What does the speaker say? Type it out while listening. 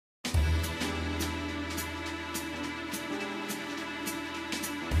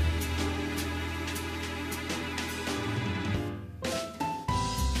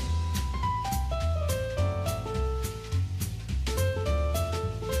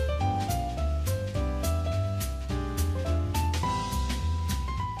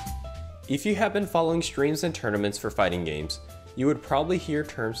If you have been following streams and tournaments for fighting games, you would probably hear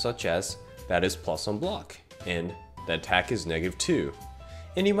terms such as, that is plus on block, and the attack is -2.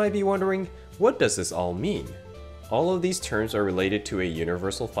 And you might be wondering, what does this all mean? All of these terms are related to a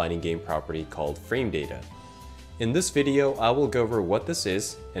universal fighting game property called frame data. In this video, I will go over what this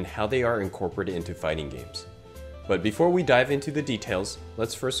is and how they are incorporated into fighting games. But before we dive into the details,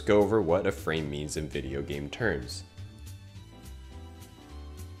 let's first go over what a frame means in video game terms.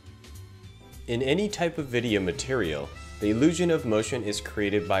 In any type of video material, the illusion of motion is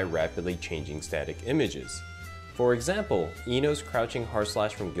created by rapidly changing static images. For example, Ino's crouching hard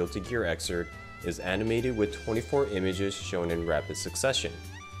slash from Guilty Gear Xrd is animated with 24 images shown in rapid succession.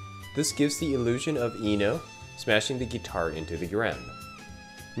 This gives the illusion of Ino smashing the guitar into the ground.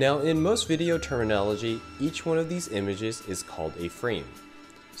 Now, in most video terminology, each one of these images is called a frame.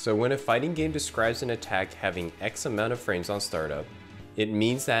 So when a fighting game describes an attack having X amount of frames on startup, it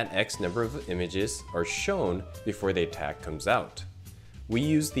means that X number of images are shown before the attack comes out. We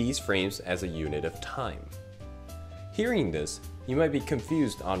use these frames as a unit of time. Hearing this, you might be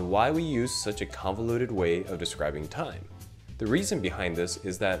confused on why we use such a convoluted way of describing time. The reason behind this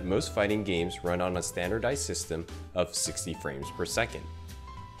is that most fighting games run on a standardized system of 60 frames per second.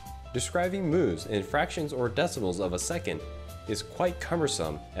 Describing moves in fractions or decimals of a second is quite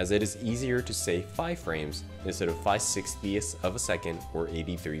cumbersome, as it is easier to say 5 frames instead of 5/60ths of a second or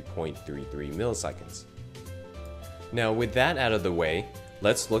 83.33 milliseconds. Now, with that out of the way,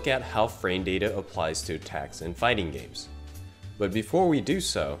 let's look at how frame data applies to attacks in fighting games. But before we do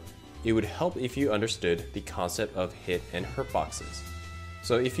so, it would help if you understood the concept of hit and hurt boxes.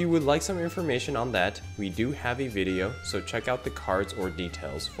 So if you would like some information on that, we do have a video, so check out the cards or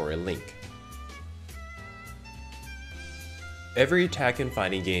details for a link. Every attack in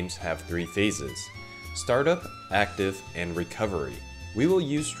fighting games have 3 phases: startup, active, and recovery. We will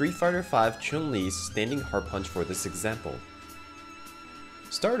use Street Fighter V Chun-Li's standing hard punch for this example.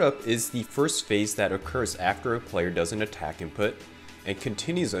 Startup is the first phase that occurs after a player does an attack input and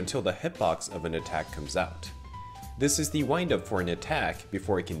continues until the hitbox of an attack comes out. This is the windup for an attack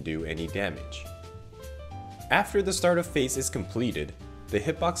before it can do any damage. After the startup phase is completed, the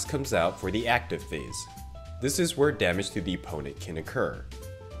hitbox comes out for the active phase. This is where damage to the opponent can occur.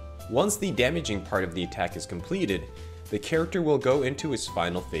 Once the damaging part of the attack is completed, the character will go into its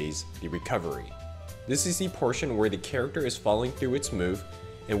final phase, the recovery. This is the portion where the character is following through its move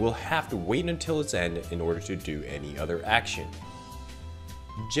and will have to wait until its end in order to do any other action.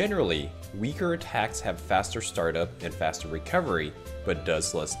 Generally, weaker attacks have faster startup and faster recovery, but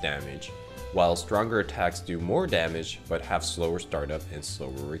does less damage, while stronger attacks do more damage but have slower startup and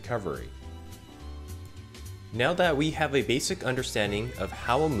slower recovery. Now that we have a basic understanding of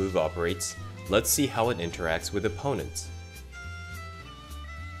how a move operates, let's see how it interacts with opponents.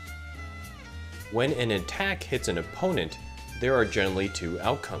 When an attack hits an opponent, there are generally 2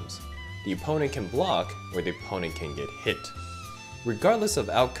 outcomes. The opponent can block, or the opponent can get hit. Regardless of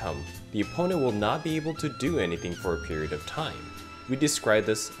outcome, the opponent will not be able to do anything for a period of time. We describe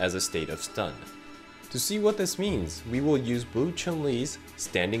this as a state of stun. To see what this means, we will use Blue Chun-Li's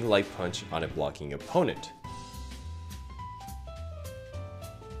standing light punch on a blocking opponent.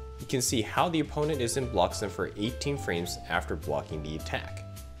 You can see how the opponent is in block stun for 18 frames after blocking the attack.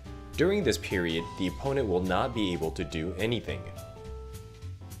 During this period, the opponent will not be able to do anything.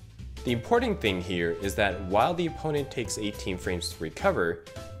 The important thing here is that while the opponent takes 18 frames to recover,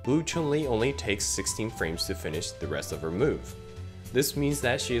 Blue Chun-Li only takes 16 frames to finish the rest of her move. This means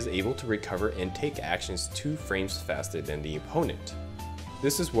that she is able to recover and take actions 2 frames faster than the opponent.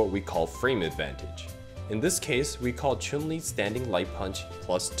 This is what we call frame advantage. In this case, we call Chun-Li's standing light punch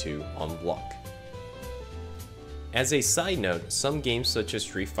 +2 on block. As a side note, some games such as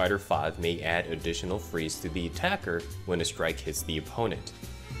Street Fighter V may add additional freeze to the attacker when a strike hits the opponent.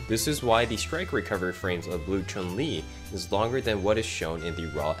 This is why the strike recovery frames of Blue Chun-Li is longer than what is shown in the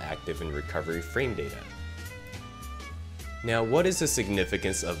raw active and recovery frame data. Now, what is the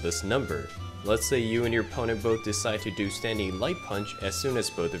significance of this number? Let's say you and your opponent both decide to do standing light punch as soon as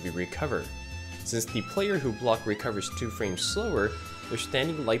both of you recover. Since the player who blocked recovers 2 frames slower, their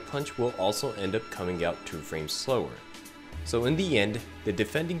standing light punch will also end up coming out 2 frames slower. So in the end, the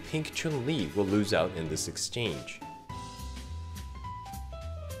defending pink Chun-Li will lose out in this exchange.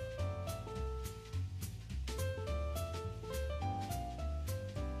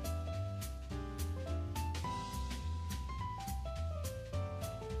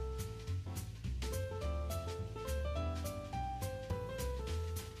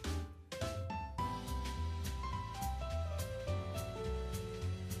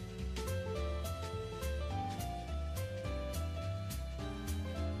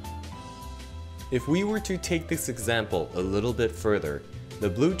 If we were to take this example a little bit further, the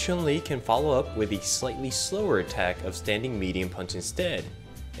blue Chun-Li can follow up with a slightly slower attack of standing medium punch instead,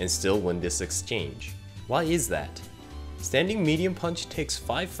 and still win this exchange. Why is that? Standing medium punch takes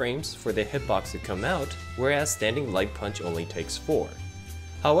 5 frames for the hitbox to come out, whereas standing light punch only takes 4.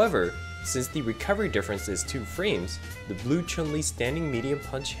 However, since the recovery difference is 2 frames, the blue Chun-Li standing medium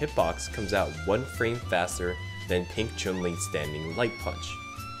punch hitbox comes out 1 frame faster than pink Chun-Li standing light punch.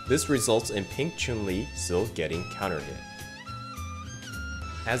 This results in pink Chun-Li still getting counter hit.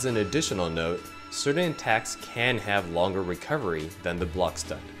 As an additional note, certain attacks can have longer recovery than the block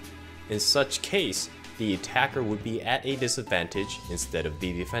stun. In such case, the attacker would be at a disadvantage instead of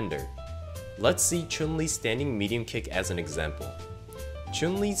the defender. Let's see Chun-Li's standing medium kick as an example.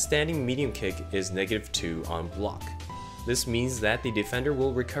 Chun-Li's standing medium kick is -2 on block. This means that the defender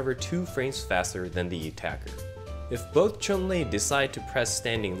will recover 2 frames faster than the attacker. If both Chun-Li decide to press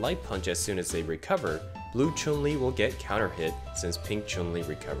standing light punch as soon as they recover, blue Chun-Li will get counter hit since pink Chun-Li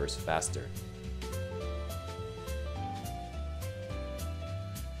recovers faster.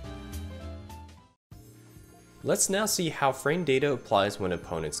 Let's now see how frame data applies when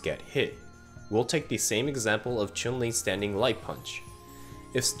opponents get hit. We'll take the same example of Chun-Li standing light punch.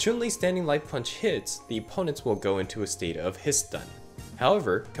 If Chun-Li standing light punch hits, the opponents will go into a state of hit stun.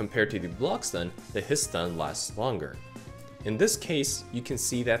 However, compared to the block stun, the hit stun lasts longer. In this case, you can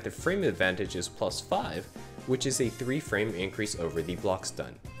see that the frame advantage is +5, which is a 3 frame increase over the block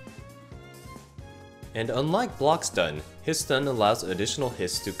stun. And unlike block stun, hit stun allows additional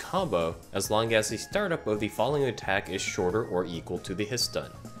hits to combo as long as the startup of the following attack is shorter or equal to the hit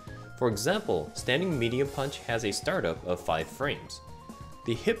stun. For example, standing medium punch has a startup of 5 frames.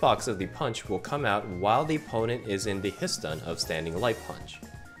 The hitbox of the punch will come out while the opponent is in the hit stun of standing light punch.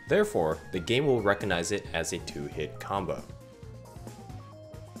 Therefore, the game will recognize it as a 2-hit combo.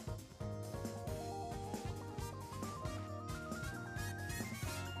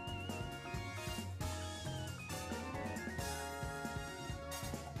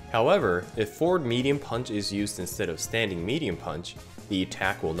 However, if forward medium punch is used instead of standing medium punch, the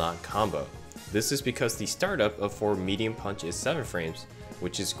attack will not combo. This is because the startup of forward medium punch is 7 frames,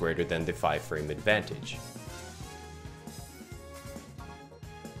 which is greater than the 5 frame advantage.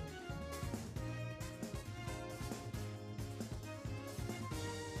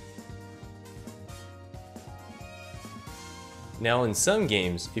 Now in some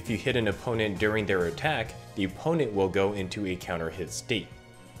games, if you hit an opponent during their attack, the opponent will go into a counter hit state.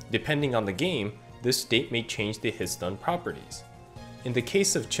 Depending on the game, this state may change the hit stun properties. In the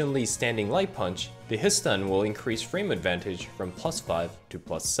case of Chun-Li's standing light punch, the hit stun will increase frame advantage from +5 to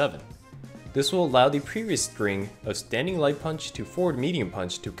 +7. This will allow the previous string of standing light punch to forward medium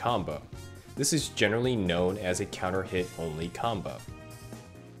punch to combo. This is generally known as a counter hit only combo.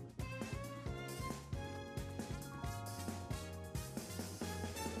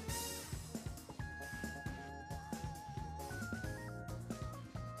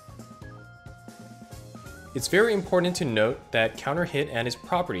 It's very important to note that counter hit and its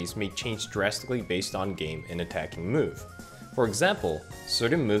properties may change drastically based on game and attacking move. For example,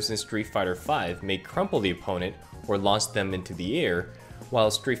 certain moves in Street Fighter V may crumple the opponent or launch them into the air, while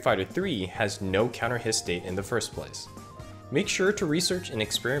Street Fighter III has no counter hit state in the first place. Make sure to research and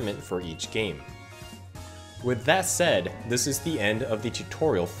experiment for each game. With that said, this is the end of the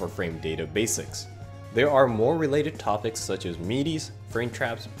tutorial for frame data basics. There are more related topics such as meaties, frame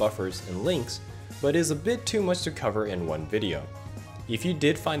traps, buffers, and links, but it is a bit too much to cover in one video. If you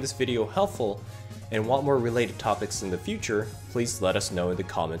did find this video helpful and want more related topics in the future, please let us know in the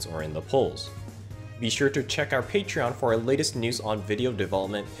comments or in the polls. Be sure to check our Patreon for our latest news on video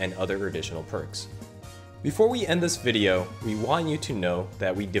development and other additional perks. Before we end this video, we want you to know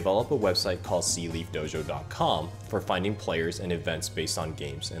that we develop a website called cleafdojo.com for finding players and events based on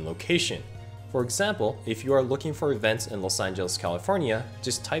games and location. For example, if you are looking for events in Los Angeles, California,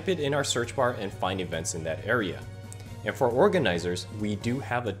 just type it in our search bar and find events in that area. And for organizers, we do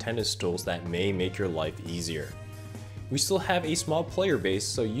have attendance tools that may make your life easier. We still have a small player base,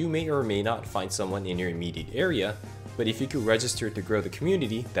 so you may or may not find someone in your immediate area, but if you could register to grow the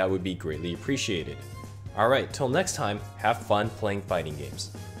community, that would be greatly appreciated. Alright, till next time, have fun playing fighting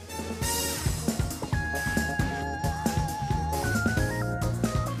games.